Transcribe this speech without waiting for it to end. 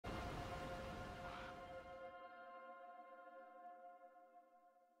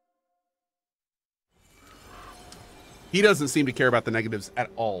He doesn't seem to care about the negatives at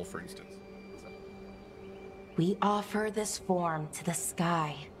all, for instance. So. We offer this form to the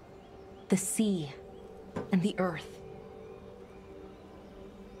sky, the sea, and the earth.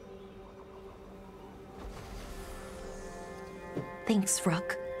 Thanks,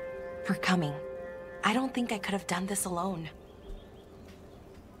 Rook, for coming. I don't think I could have done this alone.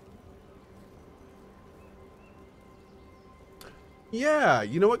 Yeah,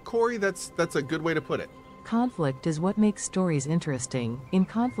 you know what, Corey? That's a good way to put it. Conflict is what makes stories interesting. In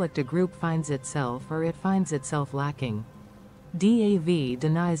conflict, a group finds itself or it finds itself lacking. DAV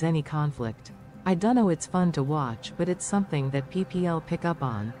denies any conflict. I dunno, it's fun to watch, but it's something that PPL pick up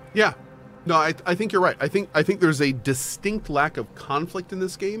on. Yeah. No, I think you're right. I think there's a distinct lack of conflict in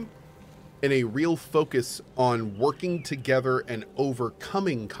this game and a real focus on working together and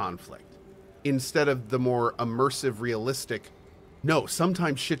overcoming conflict instead of the more immersive, realistic, no,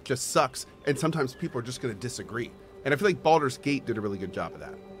 sometimes shit just sucks and sometimes people are just going to disagree. And I feel like Baldur's Gate did a really good job of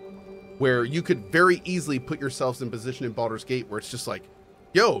that, where you could very easily put yourselves in position in Baldur's Gate where it's just like,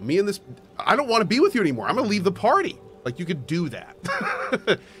 yo, me and this, I don't want to be with you anymore. I'm going to leave the party. Like, you could do that.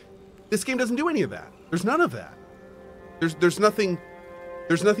 This game doesn't do any of that. There's none of that. There's nothing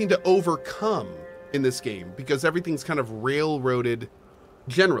to overcome in this game because everything's kind of railroaded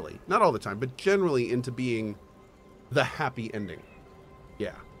generally, not all the time, but generally into being the happy ending.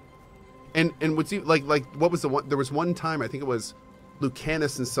 Yeah. And what's like what was the one, there was one time, I think it was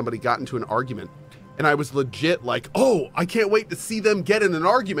Lucanus and somebody got into an argument and I was legit like, oh, I can't wait to see them get in an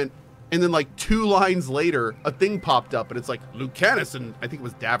argument. And then like 2 lines later, a thing popped up and it's like, Lucanus and I think it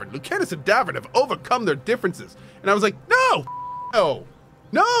was Davin. Lucanus and Davin have overcome their differences. And I was like, no,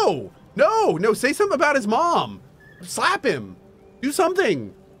 say something about his mom. Slap him. Do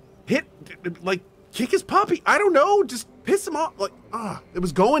something. Hit, like, kick his puppy. I don't know, just piss him off. Like, it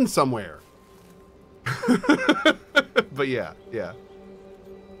was going somewhere. But yeah.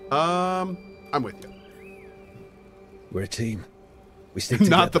 I'm with you. We're a team. We stick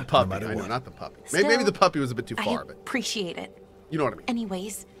together. Not the puppy. No matter I know, what. not the puppy. Still, Maybe the puppy was a bit too far, but appreciate it. you know what I mean.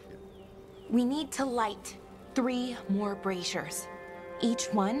 Anyways, we need to light 3 more braziers. Each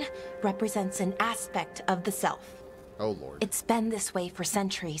one represents an aspect of the self. Oh, Lord. It's been this way for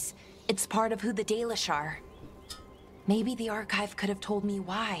centuries. It's part of who the Dalish are. Maybe the archive could have told me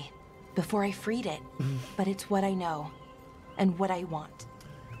why before I freed it, but it's what I know and what I want.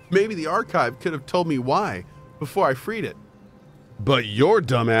 Maybe the archive could have told me why before I freed it. But your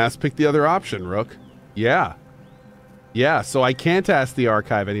dumbass picked the other option, Rook. Yeah, so I can't ask the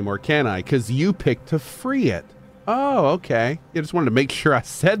archive anymore, can I? Because you picked to free it. Oh, okay. You just wanted to make sure I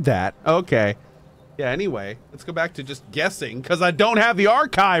said that. Okay. Yeah, anyway, let's go back to just guessing, because I don't have the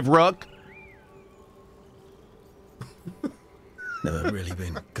archive, Rook. Never really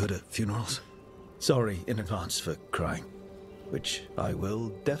been good at funerals. Sorry in advance for crying, which I will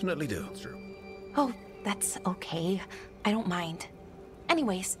definitely do. That's true. Oh, that's okay. I don't mind.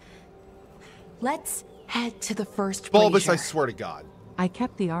 Anyways, let's head to the first Bulbous, brazier. I swear to God. I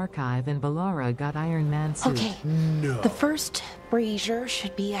kept the archive and Balara got Iron Man suit. Okay. No. The first brazier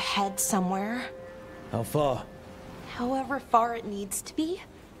should be ahead somewhere. How far? However far it needs to be,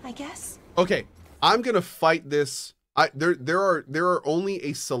 I guess. Okay, I'm gonna fight this. There are only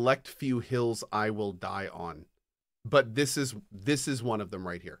a select few hills I will die on, but this is one of them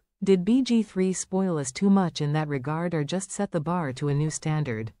right here. Did BG3 spoil us too much in that regard or just set the bar to a new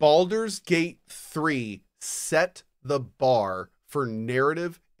standard? Baldur's Gate 3 set the bar for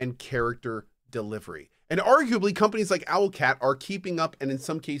narrative and character delivery. And arguably, companies like Owlcat are keeping up and in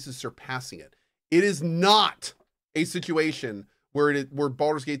some cases surpassing it. It is not a situation where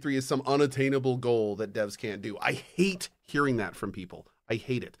Baldur's Gate 3 is some unattainable goal that devs can't do. I hate hearing that from people. I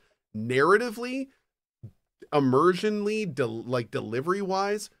hate it. Narratively, immersionly,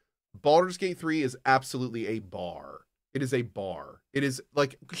 delivery-wise, Baldur's Gate 3 is absolutely a bar. It is a bar. It is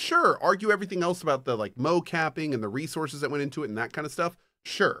like, sure, argue everything else about the like mo-capping and the resources that went into it and that kind of stuff.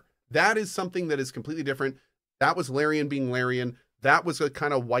 Sure, that is something that is completely different. That was Larian being Larian. That was a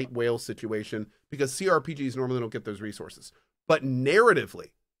kind of white whale situation because CRPGs normally don't get those resources. But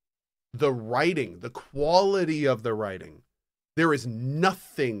narratively, the writing, the quality of the writing, there is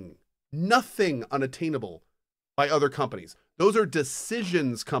nothing unattainable by other companies. Those are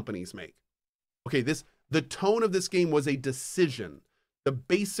decisions companies make. Okay, the tone of this game was a decision. The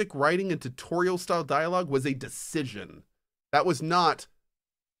basic writing and tutorial style dialogue was a decision. That was not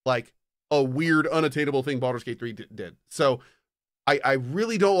like a weird unattainable thing Baldur's Gate 3 did. So I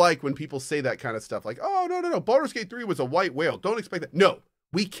really don't like when people say that kind of stuff like, oh, no, Baldur's Gate 3 was a white whale. Don't expect that. No,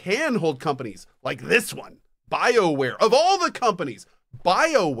 we can hold companies like this one, BioWare. Of all the companies,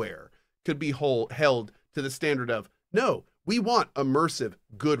 BioWare could be held to the standard of No, we want immersive,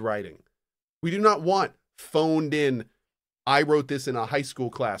 good writing. We do not want phoned in, I wrote this in a high school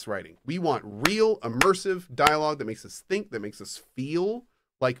class writing. We want real, immersive dialogue that makes us think, that makes us feel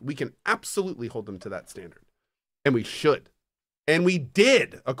like we can absolutely hold them to that standard. And we should. And we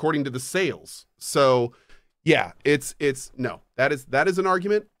did, according to the sales. So, yeah, no, that is an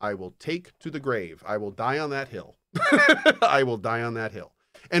argument I will take to the grave. I will die on that hill. I will die on that hill.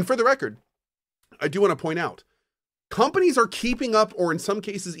 And for the record, I do want to point out, companies are keeping up, or in some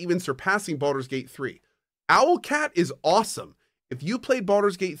cases even surpassing, Baldur's Gate 3. Owlcat is awesome. If you played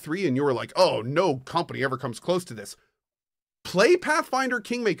Baldur's Gate 3 and you were like, oh, no company ever comes close to this, play Pathfinder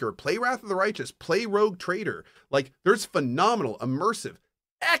Kingmaker, play Wrath of the Righteous, play Rogue Trader. Like, there's phenomenal, immersive,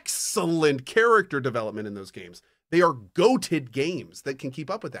 excellent character development in those games. They are goated games that can keep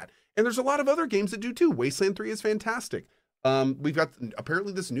up with that. And there's a lot of other games that do too. Wasteland 3 is fantastic. We've got,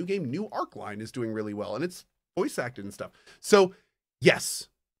 apparently this new game, New Arcline, is doing really well, and it's voice acted and stuff. So, yes,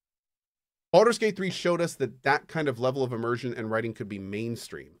 Baldur's Gate 3 showed us that that kind of level of immersion and writing could be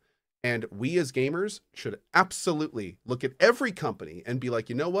mainstream. And we as gamers should absolutely look at every company and be like,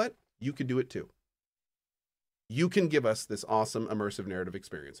 you know what? You can do it too. You can give us this awesome immersive narrative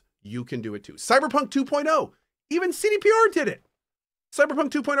experience. You can do it too. Cyberpunk 2.0, even CDPR did it. Cyberpunk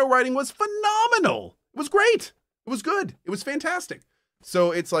 2.0 writing was phenomenal. It was great. It was good. It was fantastic.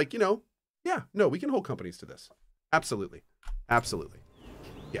 So it's like, you know, yeah, no, we can hold companies to this. Absolutely. Absolutely.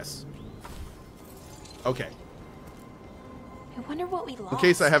 Yes. Okay. I wonder what we lost. In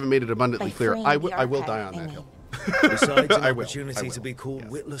case I haven't made it abundantly clear, I will die on that hill. Besides an I will. opportunity to be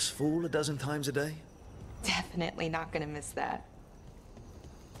called witless fool a dozen times a day? Definitely not gonna miss that.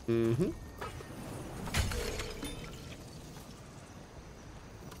 Mm-hmm.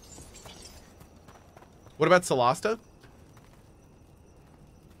 What about Solasta?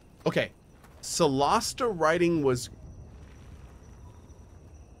 Okay. Solasta writing was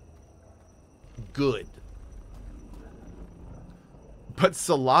good. But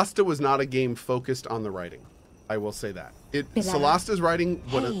Solasta was not a game focused on the writing. I will say that. Solasta's writing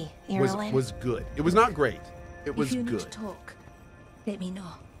was good. It was not great. It was if you good. Need to talk, let me know.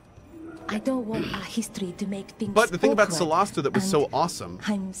 I don't want our history to make things But the thing about awkward, Solasta that was so awesome,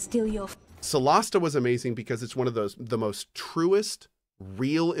 I'm still your Solasta was amazing because it's one of the most truest,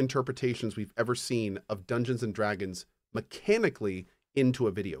 real interpretations we've ever seen of Dungeons and Dragons mechanically into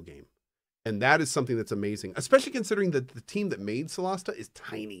a video game. And that is something that's amazing, especially considering that the team that made Solasta is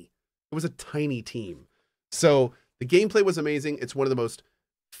tiny. It was a tiny team. So the gameplay was amazing. It's one of the most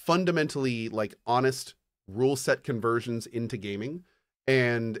fundamentally like honest rule set conversions into gaming.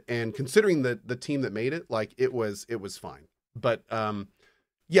 And considering the team that made it, like it was fine. But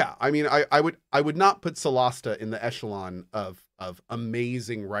yeah, I mean, I would not put Solasta in the echelon of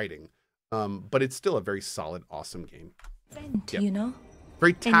amazing writing. But it's still a very solid, awesome game. friend, Yep. you know?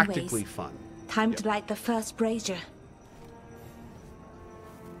 Very tactically Anyways, fun. Time to light the first brazier.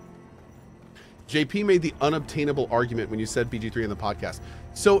 JP made the unobtainable argument when you said BG3 in the podcast.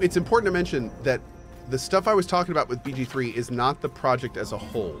 So it's important to mention that the stuff I was talking about with BG3 is not the project as a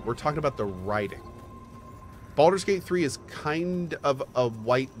whole. We're talking about the writing. Baldur's Gate 3 is kind of a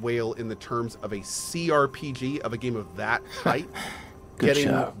white whale in the terms of a CRPG of a game of that height. Getting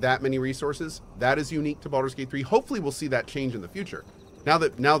that many resources. That is unique to Baldur's Gate 3. Hopefully we'll see that change in the future. Now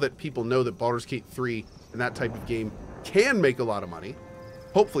that people know that Baldur's Gate 3 and that type of game can make a lot of money,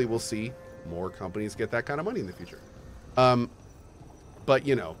 hopefully we'll see more companies get that kind of money in the future. But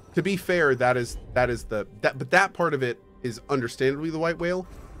you know, to be fair, but that part of it is understandably the white whale,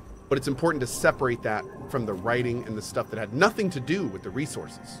 but it's important to separate that from the writing and the stuff that had nothing to do with the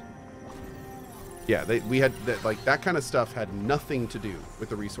resources. Yeah, we had that, like that kind of stuff had nothing to do with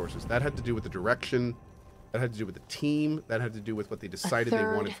the resources. That had to do with the direction, that had to do with the team, that had to do with what they decided they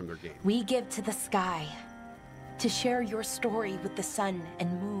wanted from their game. We give to the sky to share your story with the sun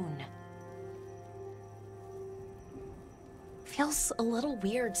and moon. Feels a little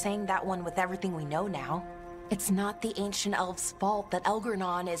weird saying that one with everything we know now. It's not the ancient elves' fault that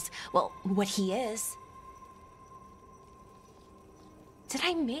Elgernon is, well, what he is. Did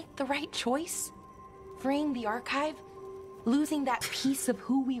I make the right choice? Freeing the archive? Losing that piece of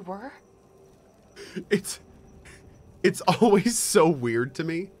who we were? It's always so weird to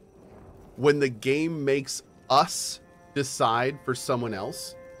me when the game makes us decide for someone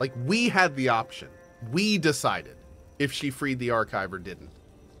else. Like, we had the option. We decided if she freed the archive or didn't.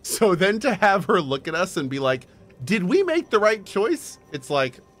 So then to have her look at us and be like, did we make the right choice? It's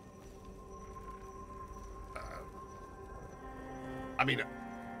like, I mean,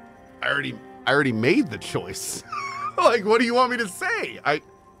 I already made the choice. Like, what do you want me to say?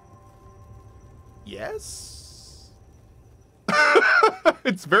 Yes.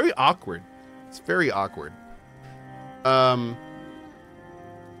 It's very awkward. It's very awkward. I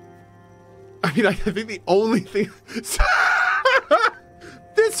mean, I think the only thing...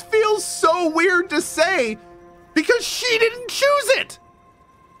 This feels so weird to say because she didn't choose it.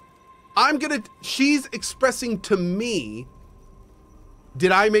 She's expressing to me,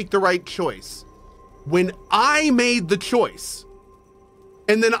 did I make the right choice? When I made the choice,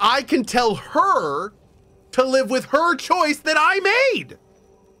 and then I can tell her to live with her choice that I made.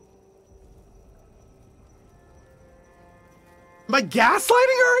 Am I gaslighting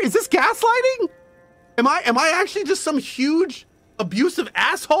her? Is this gaslighting? Am I actually just some huge abusive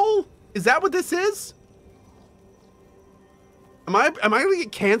asshole? Is that what this is? Am I gonna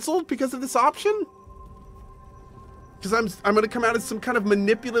get canceled because of this option? Because I'm gonna come out as some kind of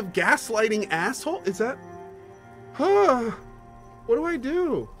manipulative gaslighting asshole? Is that? Huh? What do I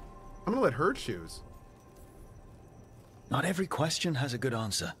do? I'm gonna let her choose. Not every question has a good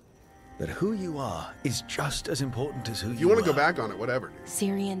answer, but who you are is just as important as who you are. If you want to go back on it, whatever, dude.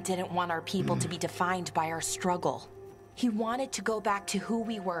 Syrian didn't want our people to be defined by our struggle. He wanted to go back to who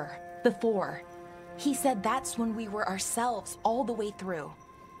we were before. He said that's when we were ourselves all the way through.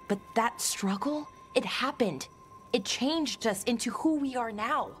 But that struggle, it happened. It changed us into who we are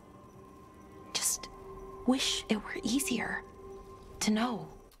now. Just wish it were easier to know.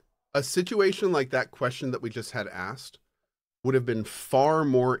 A situation like that question that we just had asked would have been far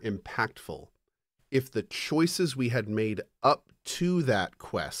more impactful if the choices we had made up to that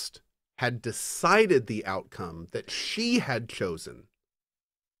quest had decided the outcome that she had chosen.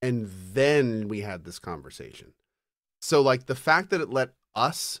 And then we had this conversation. So like the fact that it let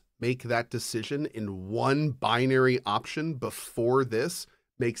us make that decision in one binary option before this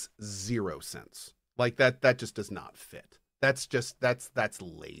makes zero sense. Like that just does not fit. That's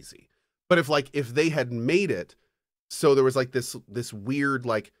lazy. But if they had made it so there was like this weird,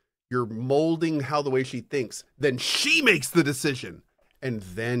 like, you're molding how the way she thinks, then she makes the decision and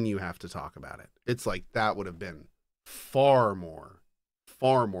then you have to talk about it. It's like that would have been far more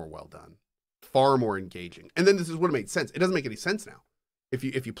well done, far more engaging. And then this is what made sense. It doesn't make any sense now. If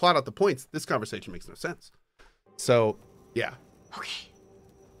you plot out the points, this conversation makes no sense. So yeah. Okay.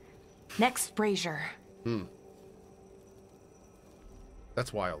 Next, Brazier.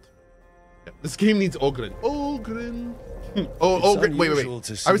 That's wild. Yeah. This game needs Ogren. Ogren. Oh, Ogren. Wait.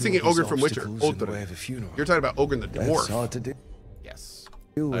 I was thinking Ogren from Witcher. Ogren. You're talking about Ogren the dwarf. That's hard to do. Yes.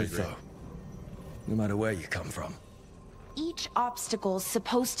 Deal with, though. No matter where you come from. Each obstacle's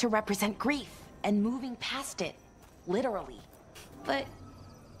supposed to represent grief and moving past it, literally. But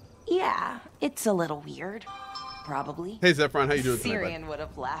yeah, it's a little weird. Probably. Hey Zephron, how you doing tonight, Syrian would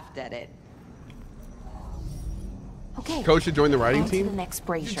have laughed at it. Okay. Coach should join the writing on team. To the next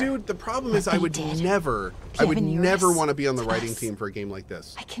Brazier. Dude, the problem is I would never want to be on the writing team for a game like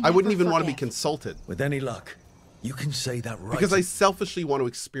this. I wouldn't even want to be consulted. With any luck, you can say that right. Because I selfishly want to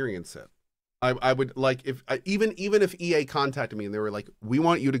experience it. I would like even if EA contacted me and they were like, we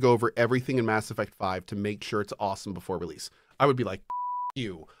want you to go over everything in Mass Effect 5 to make sure it's awesome before release. I would be like,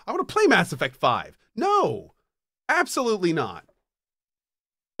 you. I want to play Mass Effect 5. No, absolutely not.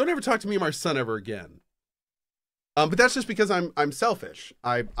 Don't ever talk to me or my son ever again. But that's just because I'm selfish.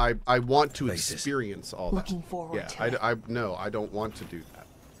 I want to experience all that. Looking forward to it. I don't want to do that.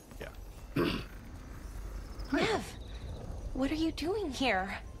 Yeah. Nev, what are you doing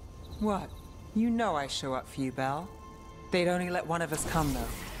here? What? You know I show up for you, Belle. They'd only let one of us come, though.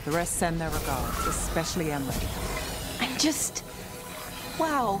 The rest send their regards, especially Emily. I'm just...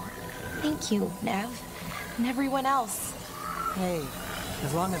 Wow. Thank you, Nev. And everyone else. Hey,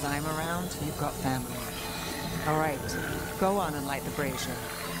 as long as I'm around, you've got family. All right, go on and light the brazier.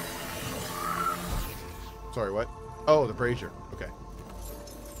 Sorry, what? Oh, the brazier. Okay.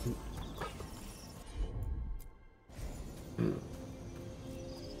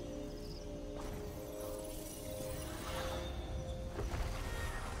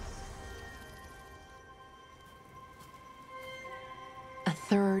 A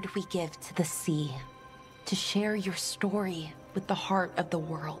third we give to the sea, to share your story with the heart of the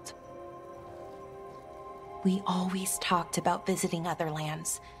world. We always talked about visiting other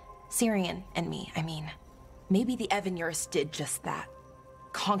lands. Syrian and me, I mean. Maybe the Evanurs did just that.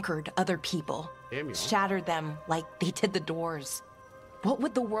 Conquered other people. Shattered them like they did the Doors. What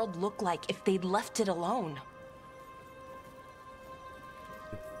would the world look like if they'd left it alone?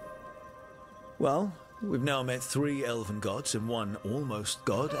 Well, we've now met 3 elven gods and 1 almost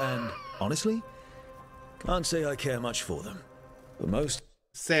god, and honestly, can't say I care much for them. But most...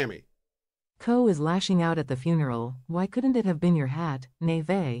 Sammy. Cohh is lashing out at the funeral. Why couldn't it have been your hat,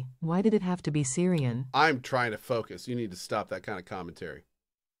 Neve? Why did it have to be Syrian? I'm trying to focus. You need to stop that kind of commentary.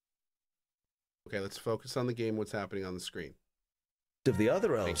 Okay, let's focus on the game, what's happening on the screen. Of the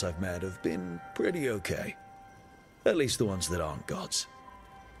other elves I've met have been pretty okay. At least the ones that aren't gods.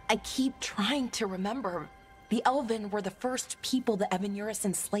 I keep trying to remember. The Elven were the first people the Evanurus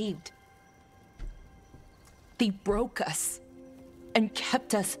enslaved. They broke us and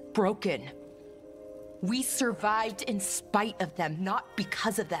kept us broken. We survived in spite of them, not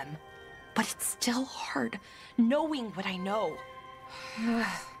because of them. But it's still hard, knowing what I know.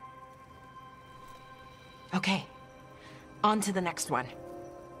 Okay, on to the next one.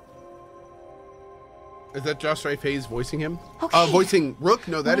 Is that Josh Hayes voicing him? Okay. Voicing Rook?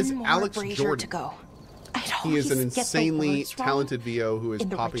 No, that is One more Alex brazier Jordan. to go. He is an always get the insanely words wrong talented VO who is in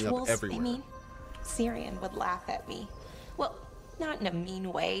the popping rituals, up everywhere. I mean, Syrian would laugh at me. Well, not in a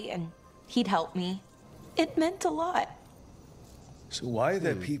mean way, and he'd help me. It meant a lot. So why are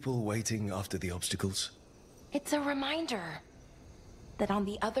there people waiting after the obstacles? It's a reminder that on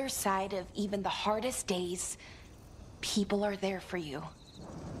the other side of even the hardest days, people are there for you.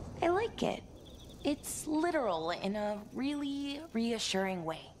 I like it. It's literal in a really reassuring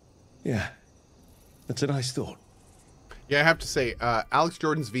way. Yeah, that's a nice thought. Yeah, I have to say, Alex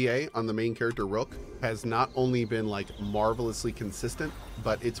Jordan's VA on the main character Rook has not only been like marvelously consistent,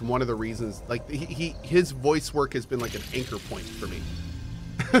 but it's one of the reasons, like his voice work has been like an anchor point for me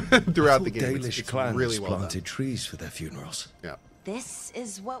throughout the game. Dalish It's clans really well planted done. trees for their funerals. Yeah. This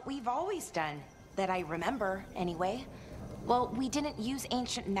is what we've always done, that I remember, anyway. Well, we didn't use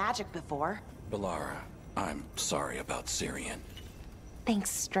ancient magic before. Balara, I'm sorry about Syrian. Thanks,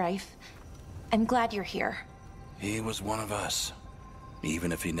 Strife. I'm glad you're here. He was one of us,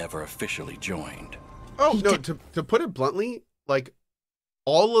 even if he never officially joined. Oh, no, to put it bluntly, like,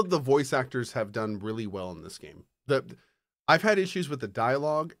 all of the voice actors have done really well in this game. I've had issues with the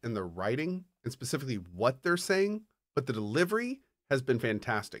dialogue and the writing, and specifically what they're saying, but the delivery has been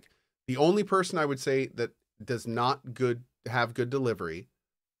fantastic. The only person I would say that does not have good delivery,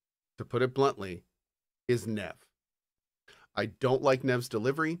 to put it bluntly, is Nev. I don't like Nev's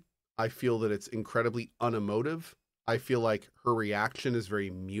delivery. I feel that it's incredibly unemotive. I feel like her reaction is very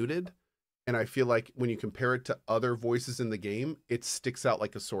muted. And I feel like when you compare it to other voices in the game, it sticks out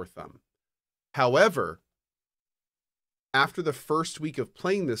like a sore thumb. However, after the first week of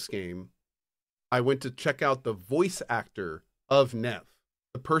playing this game, I went to check out the voice actor of Nev,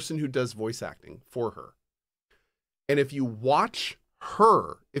 the person who does voice acting for her. And if you watch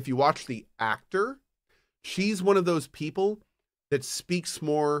her, if you watch the actor, she's one of those people that speaks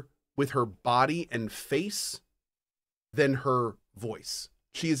more with her body and face than her voice.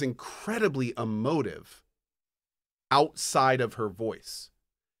 She is incredibly emotive outside of her voice.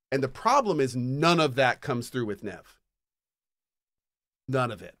 And the problem is none of that comes through with Nev.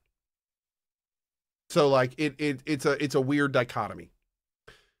 None of it. So like it's a weird dichotomy.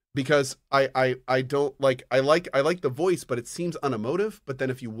 Because I don't like I like the voice, but it seems unemotive. But then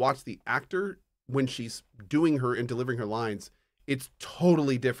if you watch the actor when she's doing her and delivering her lines, it's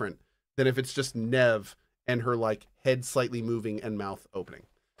totally different than if it's just Nev and her like head slightly moving and mouth opening.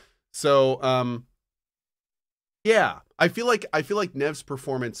 So yeah, I feel like Nev's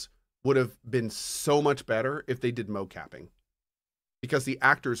performance would have been so much better if they did mocapping, because the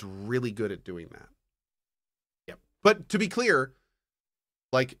actor's really good at doing that. Yep. But to be clear,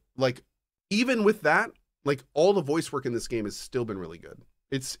 like even with that, like all the voice work in this game has still been really good.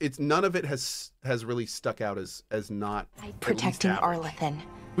 It's none of it has really stuck out as not Protecting Arlathan.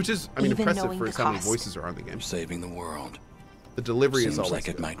 Which is, I mean, even impressive knowing for the how many cost. voices are on the game. Saving the world. The delivery Seems is always like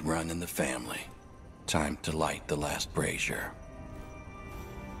it good. might run in the family. Time to light the last brazier.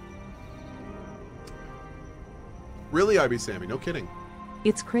 Really, IB Sammy, no kidding.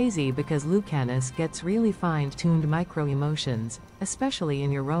 It's crazy because Lucanus gets really fine-tuned micro-emotions, especially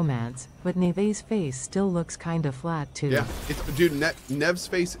in your romance, but Neve's face still looks kinda flat too. Yeah, dude, Nev's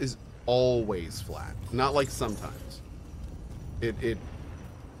face is always flat, not like sometimes.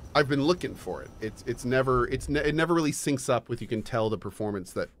 I've been looking for it. It never really syncs up with, you can tell, the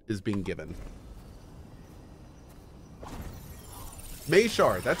performance that is being given.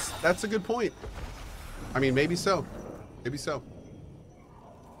 Mayshar, that's a good point. I mean, maybe so. Maybe so.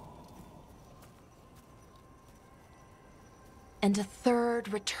 And a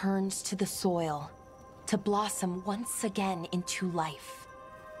third returns to the soil, to blossom once again into life.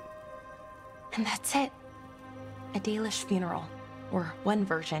 And that's it. A Dalish funeral, or one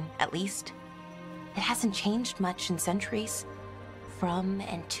version, at least. It hasn't changed much in centuries, from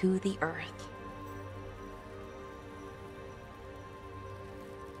and to the earth.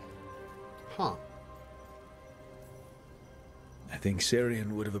 Huh. I think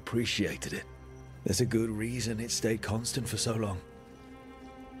Syrian would have appreciated it. There's a good reason it stayed constant for so long.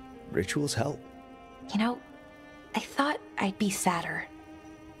 Rituals help. You know, I thought I'd be sadder,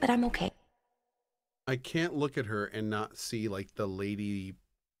 but I'm okay. I can't look at her and not see like the lady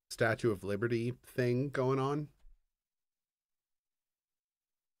Statue of Liberty thing going on.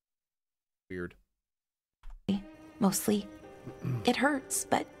 Weird. Mostly. It hurts,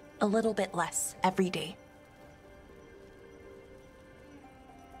 but a little bit less every day.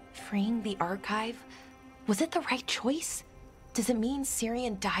 Freeing the archive? Was it the right choice? Does it mean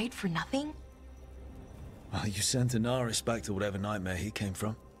Syrian died for nothing? Well, you sent Anaris back to whatever nightmare he came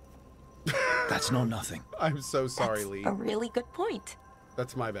from. That's not nothing. I'm so sorry, That's Lee. a really good point.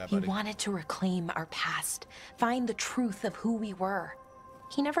 That's my bad, He buddy. wanted to reclaim our past, find the truth of who we were.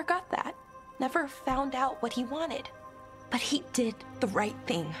 He never got that, never found out what he wanted. But he did the right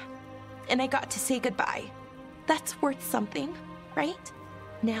thing. And I got to say goodbye. That's worth something, right?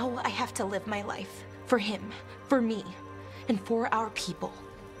 Now I have to live my life for him, for me, and for our people.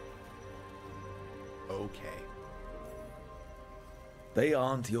 Okay. They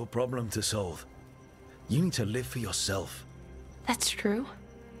aren't your problem to solve. You need to live for yourself. That's true.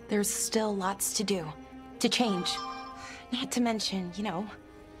 There's still lots to do, to change. Not to mention, you know,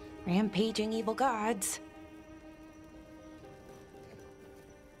 rampaging evil gods.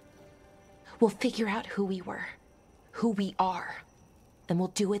 We'll figure out who we were, who we are, and we'll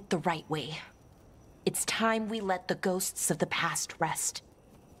do it the right way. It's time we let the ghosts of the past rest.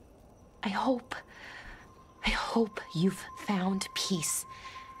 I hope you've found peace,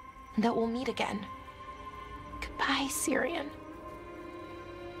 and that we'll meet again. Goodbye, Syrian.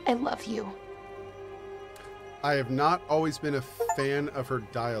 I love you. I have not always been a fan of her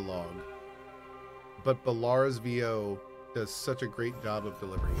dialogue, but Balara's VO does such a great job of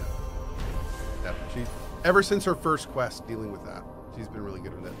delivering it. Yeah, ever since her first quest dealing with that, she's been really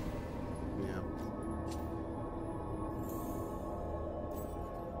good with it. Yeah.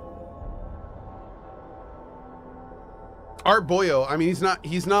 Art Boyo, I mean,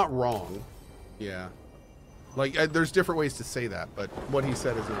 he's not wrong. Yeah. Like, there's different ways to say that, but what he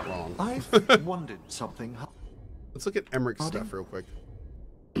said is not wrong. I've wondered something. Let's look at Emmerich's stuff real quick.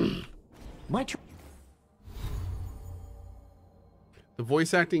 Might you... The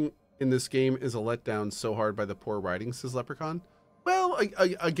voice acting in this game is a letdown so hard by the poor writing, says Leprechaun. Well,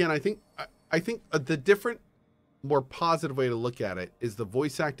 again, I think the different, more positive way to look at it is the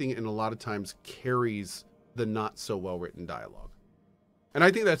voice acting, and a lot of times carries the not so well written dialogue. And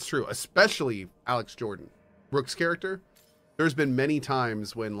I think that's true, especially Alex Jordan, Rook's character. There's been many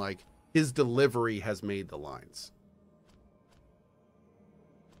times when like his delivery has made the lines,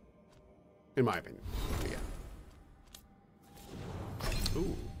 in my opinion. But yeah.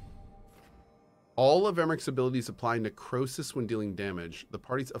 Ooh. All of Emmerich's abilities apply necrosis when dealing damage. The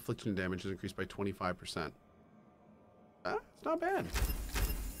party's affliction damage is increased by 25%. It's not bad.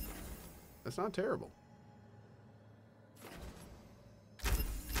 That's not terrible.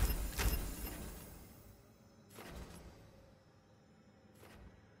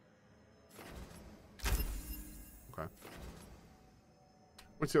 Okay.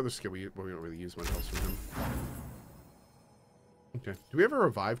 What's the other skill we don't really use much else from him? Okay. Do we have a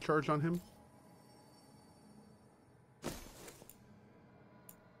revive charge on him?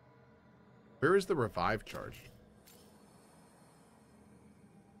 Where is the revive charge?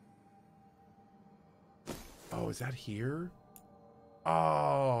 Oh, is that here?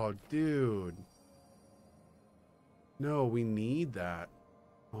 Oh, dude. No, we need that.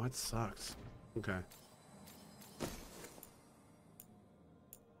 Oh, that sucks. Okay.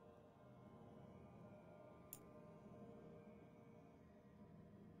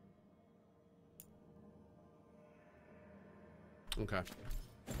 Okay.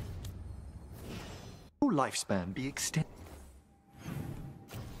 lifespan be extended?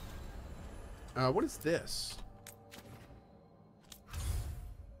 What is this?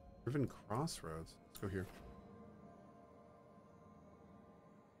 Riven Crossroads. Let's go here.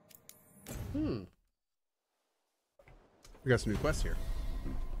 We got some new quests here.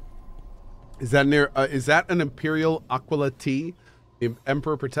 Is that an Imperial Aquila T? The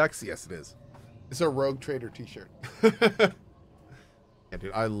Emperor Protects? Yes, it is. It's a Rogue Trader t-shirt. Yeah,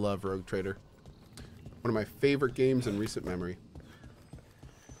 dude, I love Rogue Trader. One of my favorite games in recent memory.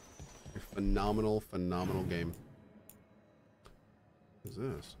 A phenomenal, phenomenal game. What is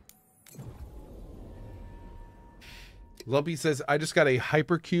this? Lumpy says, I just got a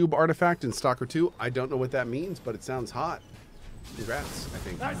Hypercube artifact in Stalker 2. I don't know what that means, but it sounds hot. Congrats, I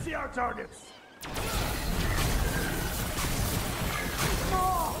think. I see our targets.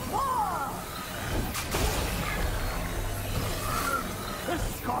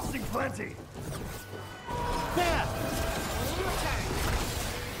 This is costing plenty. There.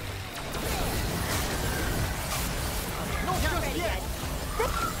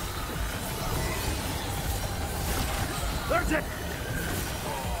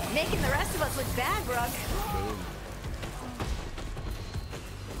 Making the rest of us look bad, Brooke.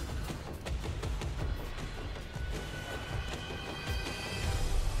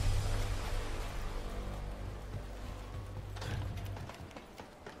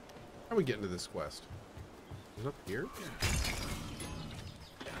 How do we get into this quest? Is it up here?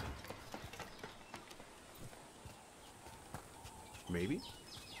 Maybe?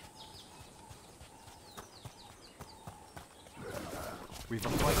 We've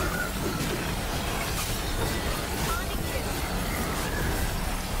applied.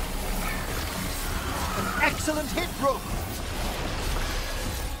 An excellent hit, Brooke.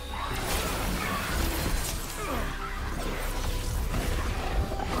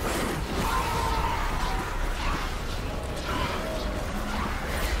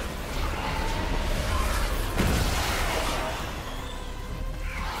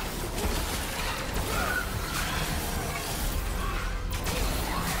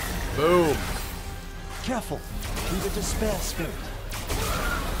 Boom. Careful. Leave a despair spirit.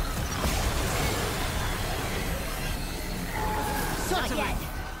 Not yet.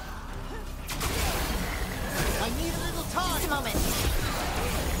 I need a little time. Just a moment.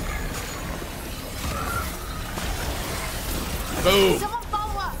 Boom. Someone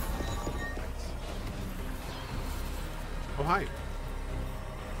follow up. Oh, hi.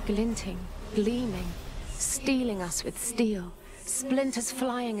 Glinting, gleaming, stealing us with steel. Splinters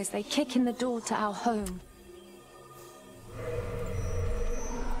flying as they kick in the door to our home.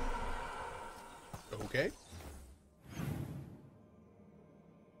 Okay.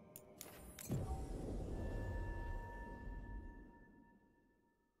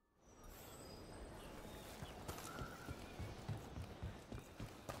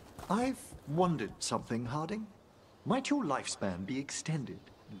 I've wondered something, Harding. Might your lifespan be extended,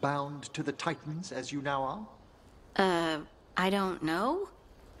 bound to the Titans as you now are? I don't know.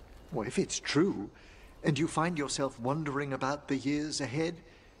 Well, if it's true, and you find yourself wondering about the years ahead,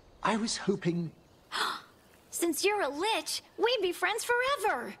 I was hoping... Since you're a lich, we'd be friends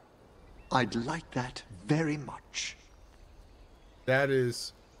forever. I'd like that very much. That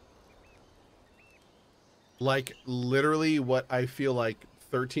is like literally what I feel like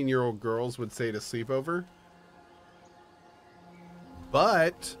 13-year-old girls would say to sleepover.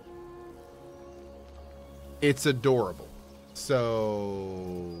 But it's adorable.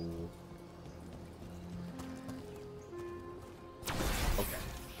 So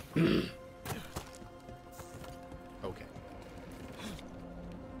okay. Okay.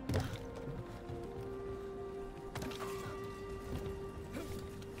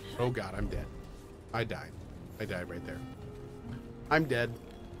 Oh god, I'm dead. I died. I died right there. I'm dead.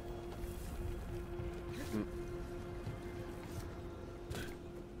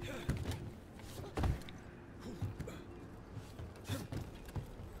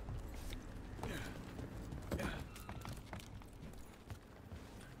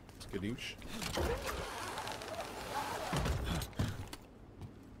 Skadoosh.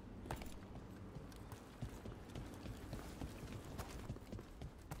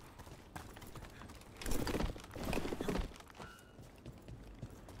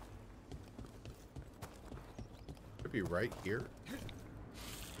 Could be right here.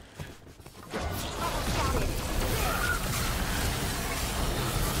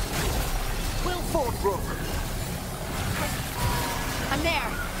 Well fought, Brooke. I'm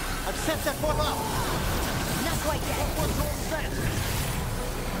there. I've set that one up. Not quite yet. One's all set.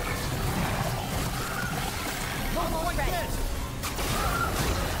 Almost ready.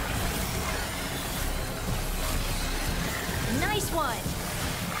 Nice one.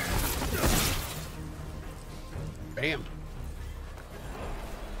 Bam.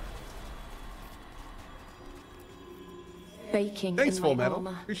 Baking Thanks, in Full my Metal.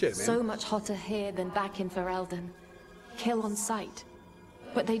 armor. Appreciate it, man. So much hotter here than back in Ferelden. Kill on sight.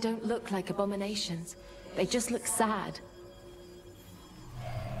 But they don't look like abominations. They just look sad.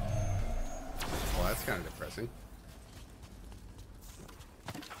 Well, that's kind of depressing.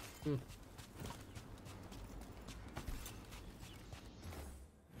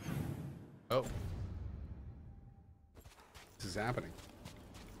 Oh. This is happening.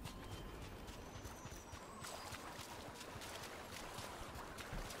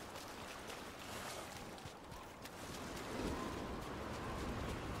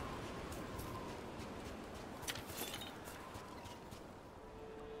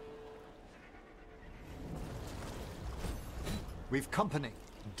 We've company.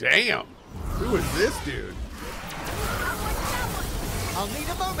 Damn. Who is this dude? I'll need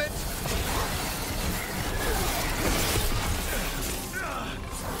a moment.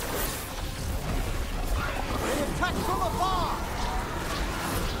 They attack from afar.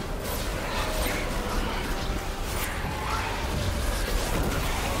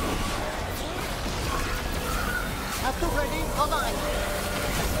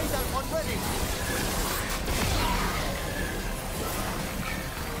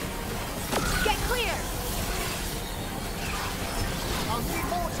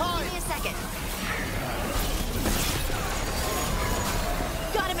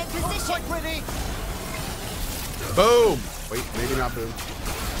 position. Ready. Boom! Wait, maybe not boom.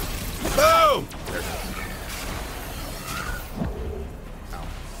 Boom! There it goes. Ow.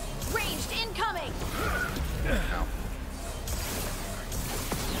 Ranged incoming. Ow.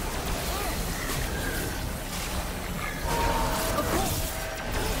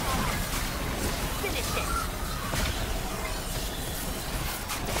 Finish it.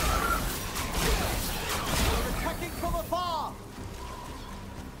 Attacking from afar.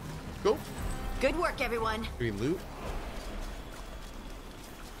 Go. Good work, everyone. Green loot.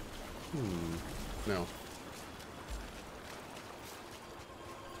 No.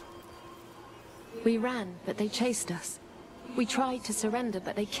 We ran, but they chased us. We tried to surrender,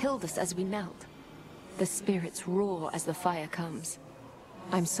 but they killed us as we knelt. The spirits roar as the fire comes.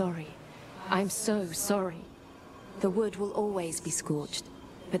 I'm sorry. I'm so sorry. The wood will always be scorched,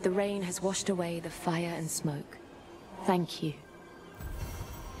 but the rain has washed away the fire and smoke. Thank you.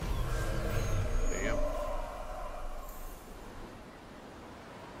 Damn.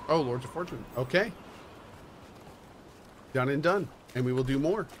 Oh, Lords of Fortune. Okay. Done and done. And we will do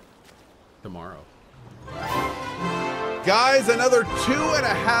more tomorrow. Guys, another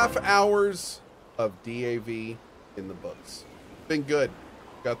 2.5 hours of DAV in the books. Been good.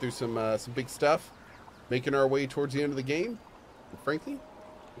 Got through some big stuff. Making our way towards the end of the game. And frankly,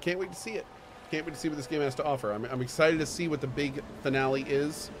 I can't wait to see it. Can't wait to see what this game has to offer. I'm excited to see what the big finale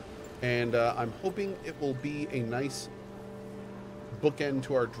is. And I'm hoping it will be a nice bookend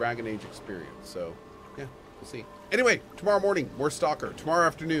to our Dragon Age experience. So, yeah, we'll see. Anyway, tomorrow morning, more Stalker. Tomorrow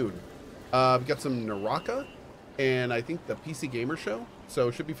afternoon, we've got some Naraka and I think the PC Gamer Show. So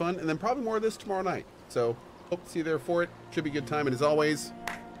it should be fun. And then probably more of this tomorrow night. So hope to see you there for it. Should be a good time. And as always,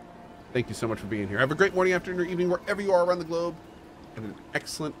 thank you so much for being here. Have a great morning, afternoon, or evening, wherever you are around the globe. And an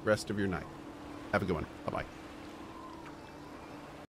excellent rest of your night. Have a good one. Bye-bye.